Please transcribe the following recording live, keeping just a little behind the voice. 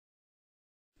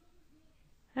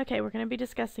Okay, we're going to be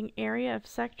discussing area of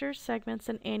sectors, segments,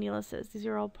 and annuluses. These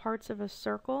are all parts of a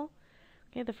circle.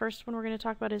 Okay, the first one we're going to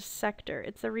talk about is sector.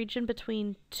 It's the region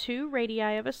between two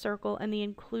radii of a circle and the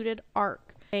included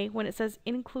arc. Okay, when it says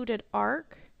included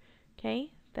arc,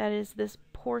 okay, that is this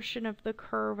portion of the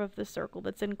curve of the circle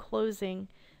that's enclosing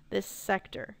this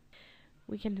sector.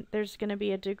 There's going to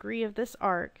be a degree of this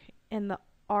arc, and the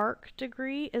arc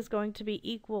degree is going to be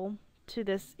equal to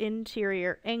this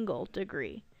interior angle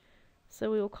degree. So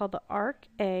we will call the arc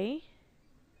A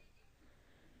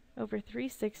over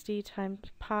 360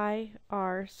 times pi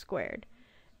r squared.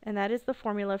 And that is the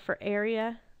formula for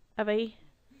area of a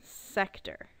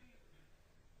sector.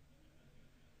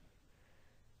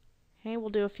 Okay, we'll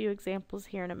do a few examples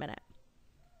here in a minute.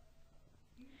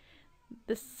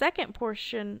 The second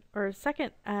portion, or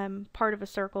second part of a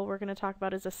circle we're going to talk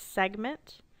about is a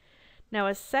segment. Now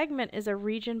a segment is a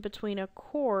region between a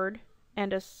chord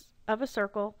and of a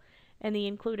circle and the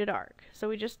included arc. So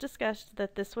we just discussed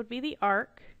that this would be the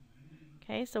arc.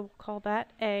 Okay, so we'll call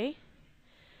that A.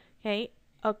 Okay,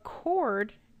 a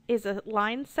chord is a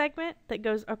line segment that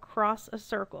goes across a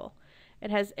circle.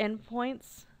 It has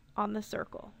endpoints on the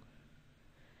circle.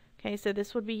 Okay, so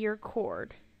this would be your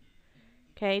chord.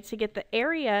 Okay, to get the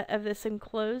area of this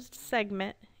enclosed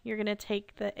segment, you're going to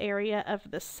take the area of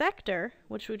the sector,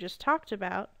 which we just talked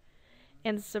about,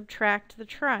 and subtract the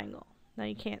triangle. Now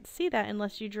you can't see that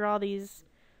unless you draw these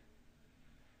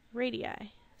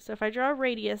radii. So if I draw a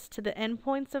radius to the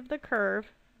endpoints of the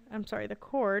the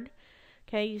chord,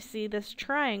 okay, you see this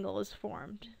triangle is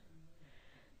formed.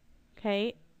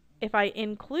 Okay, if I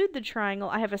include the triangle,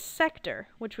 I have a sector,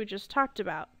 which we just talked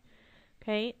about.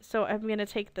 Okay, so I'm going to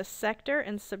take the sector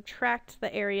and subtract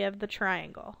the area of the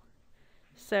triangle.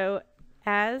 So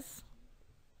as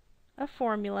a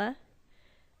formula,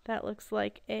 that looks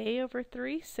like A over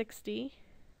 360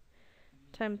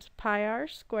 times pi r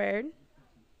squared.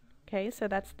 Okay, so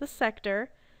that's the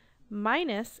sector,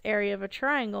 minus area of a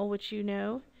triangle, which you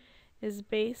know is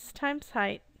base times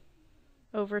height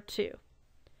over 2.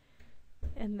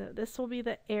 And this will be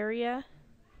the area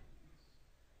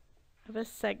of a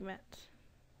segment.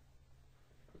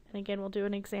 And again, we'll do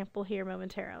an example here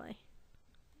momentarily.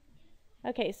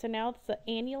 Okay, so now it's the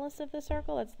annulus of the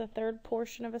circle. That's the third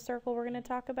portion of a circle we're going to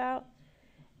talk about.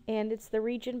 And it's the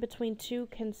region between two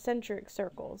concentric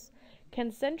circles.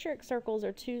 Concentric circles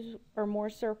are two or more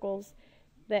circles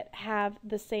that have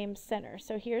the same center.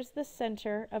 So here's the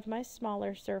center of my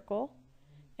smaller circle,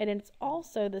 and it's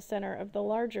also the center of the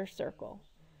larger circle.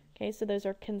 Okay, so those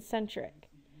are concentric.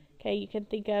 Okay, you can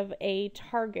think of a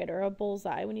target or a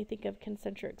bullseye when you think of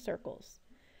concentric circles.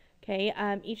 Okay,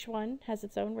 each one has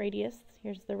its own radius.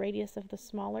 Here's the radius of the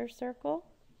smaller circle.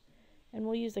 And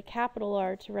we'll use a capital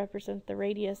R to represent the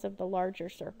radius of the larger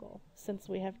circle. Since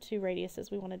we have two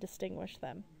radiuses, we want to distinguish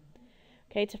them.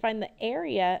 Okay, to find the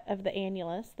area of the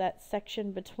annulus, that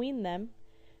section between them,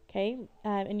 okay,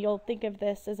 and you'll think of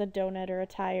this as a donut or a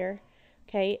tire.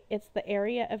 Okay, it's the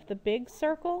area of the big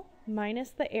circle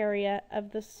minus the area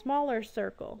of the smaller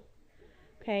circle.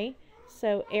 Okay,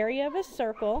 so area of a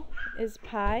circle is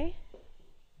pi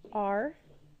r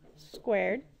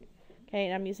squared. Okay,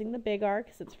 and I'm using the big R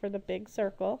because it's for the big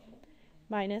circle,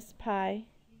 minus pi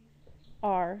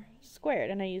r squared.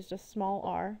 And I used a small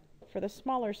r for the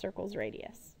smaller circle's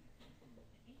radius.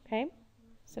 Okay,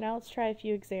 so now let's try a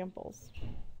few examples.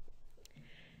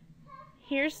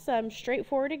 Here's some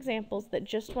straightforward examples that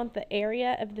just want the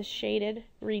area of the shaded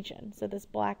region, so this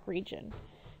black region.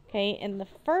 Okay, in the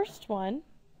first one,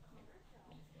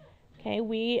 okay,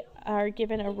 we are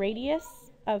given a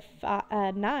radius of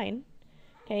 9,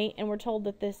 okay, and we're told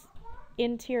that this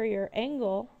interior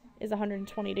angle is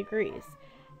 120 degrees.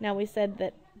 Now we said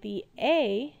that the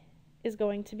A is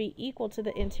going to be equal to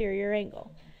the interior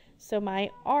angle, so my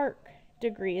arc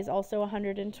degree is also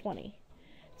 120.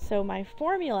 So my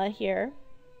formula here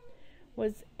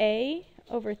was A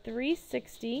over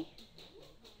 360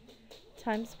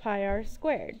 times pi r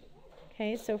squared.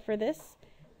 Okay, so for this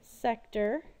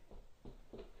sector,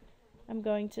 I'm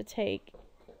going to take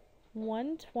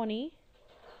 120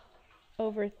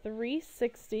 over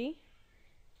 360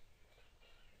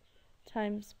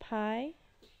 times pi.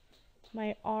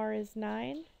 My r is 9,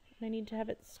 and I need to have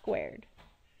it squared.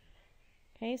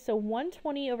 Okay, so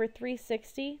 120 over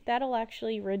 360, that'll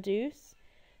actually reduce.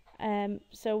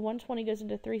 So 120 goes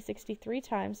into 360 3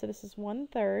 times, so this is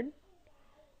 1/3.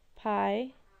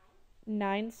 Pi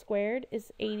 9 squared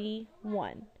is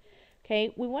 81.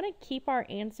 Okay, we want to keep our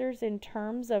answers in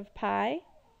terms of pi.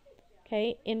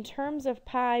 Okay, in terms of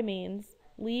pi means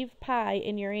leave pi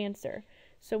in your answer.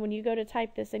 So when you go to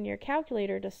type this in your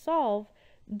calculator to solve,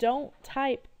 don't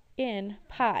type in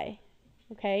pi.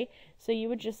 okay? So you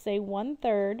would just say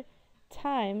 1/3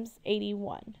 times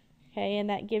 81, okay? And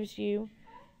that gives you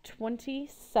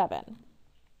 27,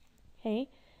 okay?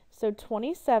 So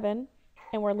 27,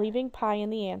 and we're leaving pi in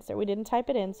the answer. We didn't type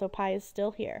it in, so pi is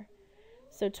still here.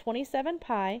 So 27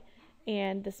 pi,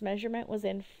 and this measurement was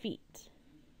in feet.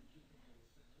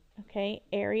 Okay,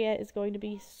 area is going to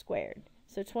be squared.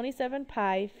 So 27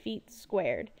 pi feet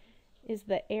squared is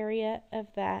the area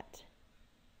of that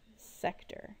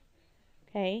sector.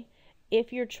 Okay,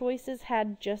 if your choices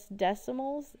had just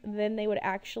decimals, then they would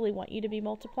actually want you to be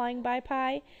multiplying by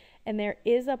pi, and there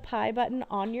is a pi button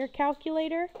on your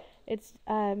calculator. It's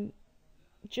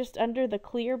just under the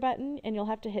clear button, and you'll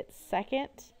have to hit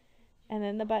second and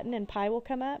then the button, and pi will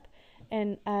come up.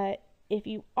 And if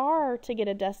you are to get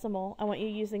a decimal, I want you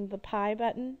using the pi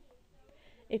button.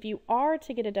 If you are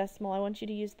to get a decimal, I want you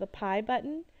to use the pi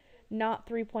button, not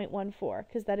 3.14,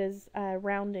 because that is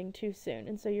rounding too soon,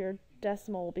 and so your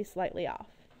decimal will be slightly off.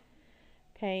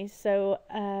 Okay, so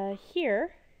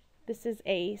here, this is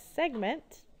a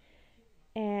segment,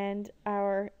 and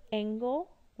our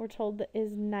angle, we're told that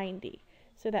is 90.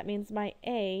 So that means my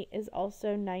A is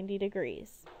also 90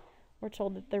 degrees. We're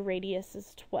told that the radius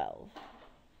is 12.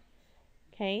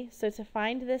 Okay, so to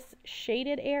find this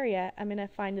shaded area, I'm going to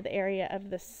find the area of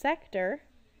the sector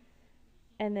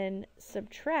and then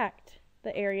subtract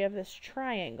the area of this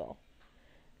triangle.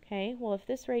 Okay, well, if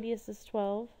this radius is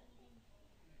 12,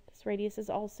 this radius is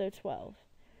also 12.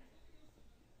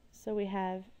 So we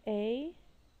have A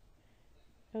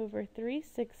over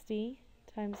 360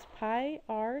 times pi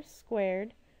r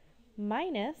squared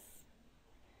minus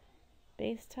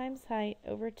base times height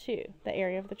over 2, the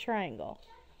area of the triangle.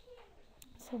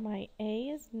 So my A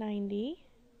is 90,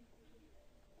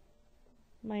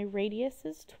 my radius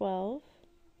is 12,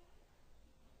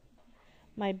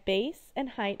 my base and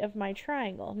height of my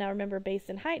triangle. Now remember, base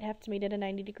and height have to meet at a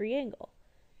 90-degree angle.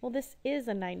 Well, this is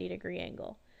a 90-degree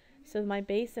angle. So my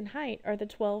base and height are the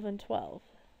 12 and 12.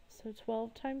 So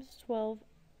 12 times 12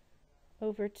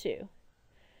 over 2.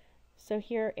 So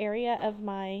here, area of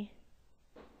my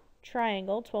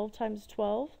triangle, 12 times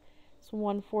 12 is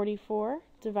 144,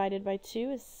 divided by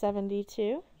 2 is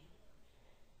 72.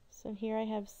 So here I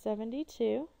have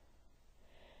 72.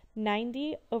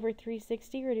 90 over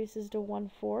 360 reduces to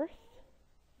 1/4.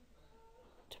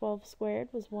 12 squared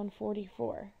was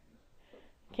 144.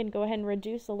 Can go ahead and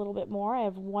reduce a little bit more. I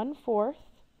have 1/4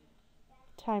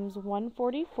 times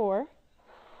 144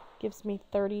 gives me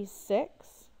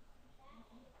 36.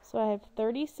 So I have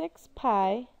 36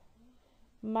 pi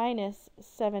minus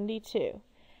 72.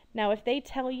 Now if they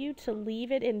tell you to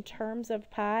leave it in terms of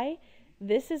pi,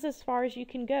 this is as far as you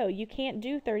can go. You can't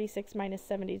do 36 minus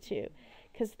 72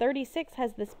 because 36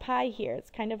 has this pi here.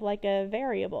 It's kind of like a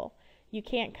variable. You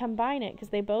can't combine it because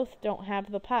they both don't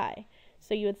have the pi.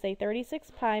 So you would say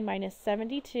 36 pi minus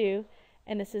 72,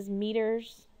 and this is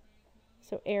meters,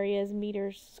 so area is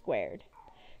meters squared.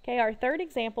 Okay, our third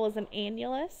example is an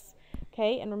annulus.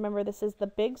 Okay, and remember this is the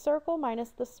big circle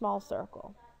minus the small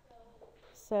circle.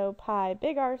 So pi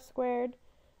big R squared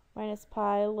minus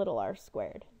pi little r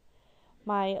squared.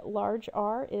 My large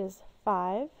R is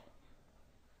 5.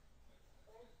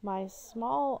 My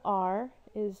small r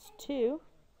is 2.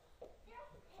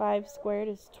 5 squared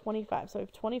is 25. So we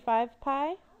have 25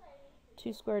 pi.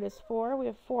 2 squared is 4. We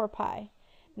have 4 pi.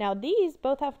 Now these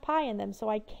both have pi in them, so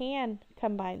I can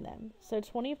combine them. So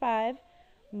 25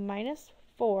 minus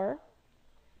 4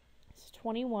 is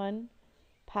 21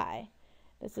 pi.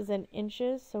 This is in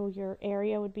inches, so your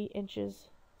area would be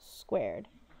inches squared.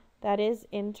 That is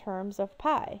in terms of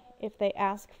pi. If they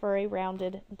ask for a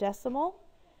rounded decimal,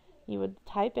 you would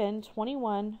type in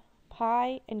 21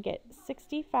 pi and get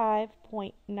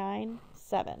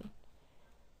 65.97.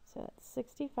 So that's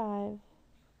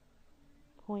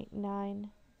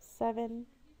 65.97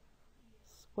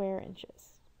 square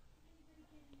inches.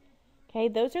 Okay,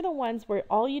 those are the ones where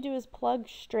all you do is plug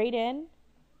straight in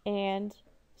and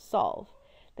solve.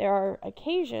 There are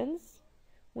occasions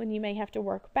when you may have to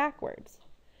work backwards.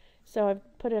 So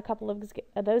I've put a couple of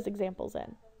those examples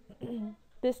in.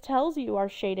 This tells you our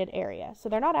shaded area. So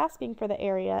they're not asking for the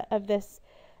area of this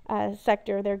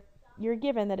sector. You're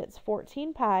given that it's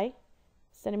 14 pi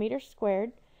centimeters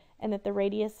squared and that the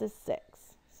radius is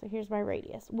 6. So here's my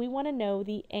radius. We want to know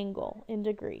the angle in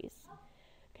degrees.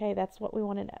 Okay, that's what we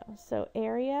want to know. So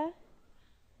area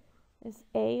is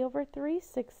A over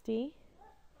 360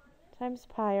 times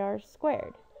pi r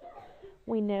squared.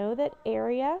 We know that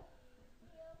area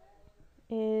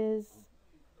is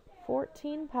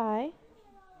 14 pi.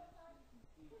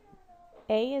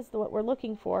 A is what we're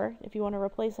looking for. If you want to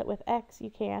replace it with x, you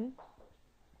can.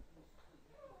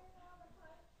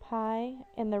 pi,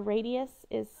 and the radius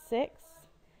is 6.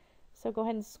 So go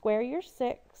ahead and square your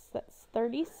 6. That's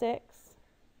 36.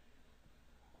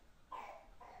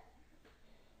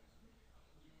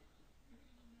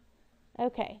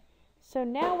 Okay, so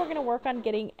now we're going to work on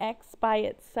getting x by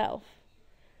itself.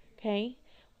 Okay,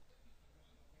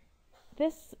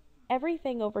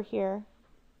 everything over here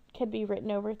can be written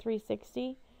over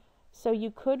 360. So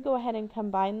you could go ahead and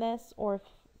combine this, or if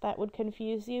that would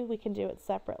confuse you, we can do it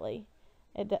separately.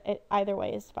 Either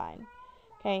way is fine.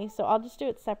 Okay, so I'll just do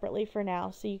it separately for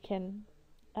now so you can,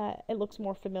 it looks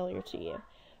more familiar to you.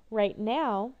 Right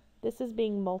now, this is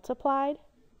being multiplied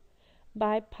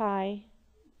by pi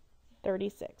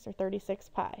 36, or 36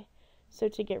 pi. So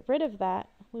to get rid of that,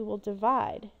 we will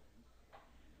divide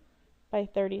by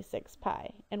 36 pi.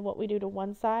 And what we do to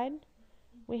one side,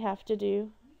 we have to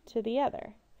do to the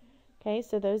other. Okay,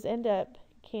 so those end up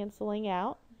canceling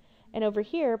out. And over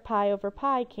here, pi over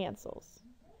pi cancels.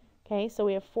 Okay, so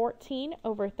we have 14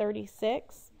 over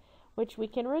 36, which we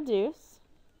can reduce.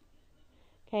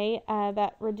 Okay,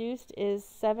 that reduced is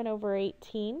 7 over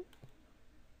 18.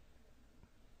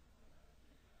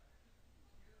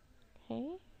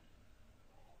 Okay.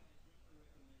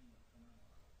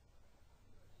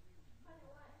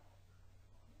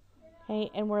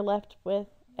 Okay, and we're left with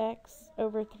x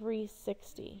over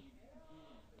 360.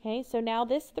 Okay, so now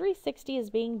this 360 is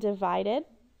being divided.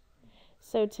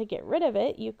 So to get rid of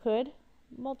it, you could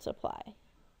multiply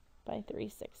by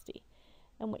 360.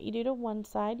 And what you do to one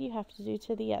side, you have to do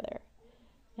to the other.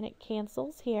 And it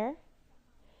cancels here.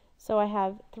 So I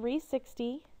have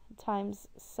 360 times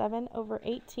 7 over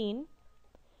 18.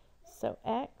 So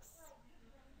x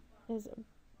is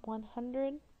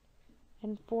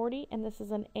 140, and this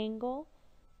is an angle,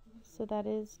 so that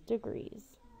is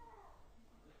degrees.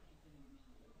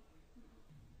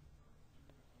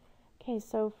 Okay,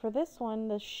 so for this one,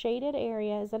 the shaded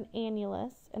area is an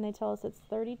annulus, and they tell us it's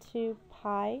 32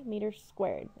 pi meters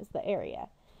squared is the area.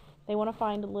 They want to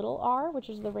find little r, which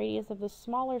is the radius of the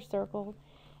smaller circle,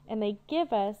 and they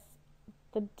give us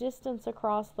the distance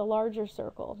across the larger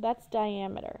circle. That's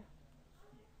diameter.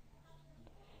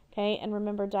 Okay, and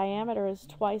remember, diameter is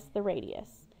twice the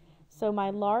radius. So my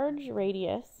large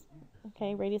radius,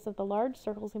 okay, radius of the large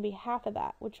circle is going to be half of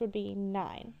that, which would be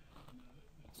 9.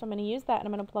 So I'm going to use that, and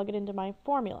I'm going to plug it into my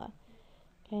formula.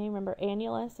 Okay, remember,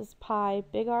 annulus is pi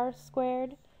big R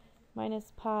squared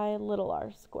minus pi little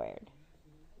r squared.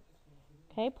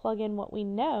 Okay, plug in what we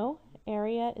know.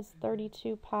 Area is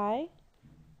 32 pi.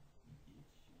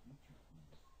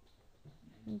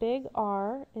 Big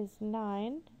R is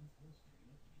 9.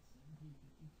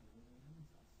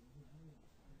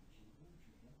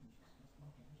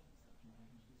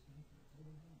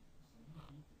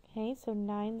 Okay, so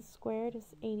 9 squared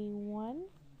is 81.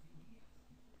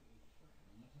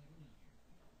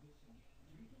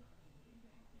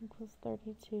 Equals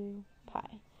 32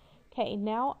 pi. Okay,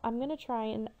 now I'm going to try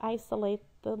and isolate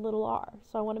the little r.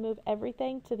 So I want to move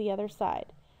everything to the other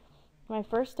side. My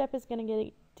first step is going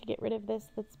to get rid of this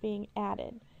that's being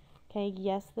added. Okay,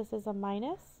 yes, this is a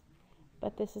minus,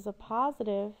 but this is a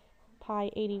positive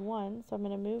pi 81. So I'm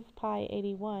going to move pi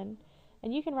 81.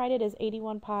 And you can write it as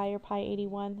 81 pi or pi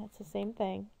 81. That's the same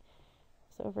thing.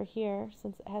 So over here,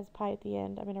 since it has pi at the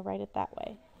end, I'm going to write it that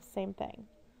way. Same thing.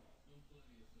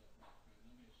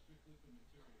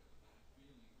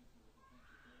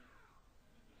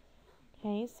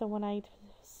 Okay, so when I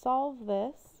solve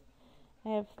this, I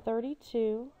have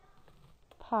 32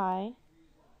 pi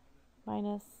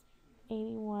minus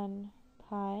 81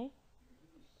 pi.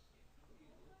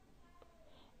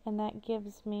 And that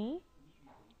gives me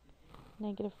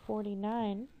negative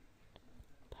 49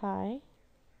 pi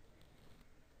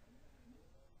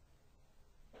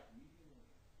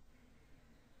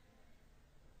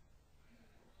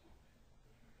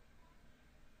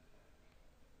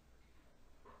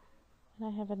and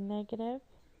I have a negative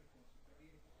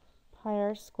pi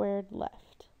r squared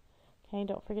left. Okay,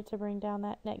 don't forget to bring down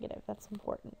that negative. That's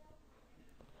important.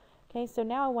 Okay, so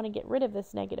now I want to get rid of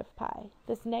this negative pi.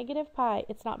 This negative pi,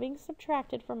 it's not being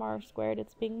subtracted from r squared,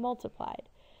 it's being multiplied.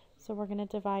 So we're going to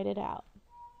divide it out.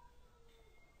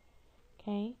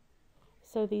 Okay,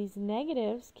 so these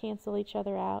negatives cancel each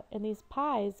other out, and these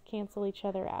pi's cancel each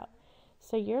other out.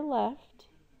 So you're left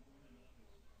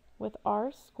with r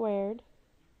squared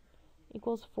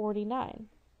equals 49.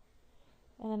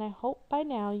 And then I hope by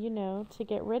now you know to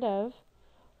get rid of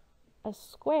a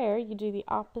square, you do the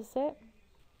opposite,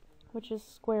 which is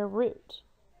square root.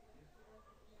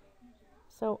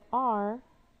 So r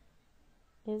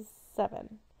is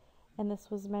 7, and this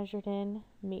was measured in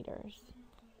meters.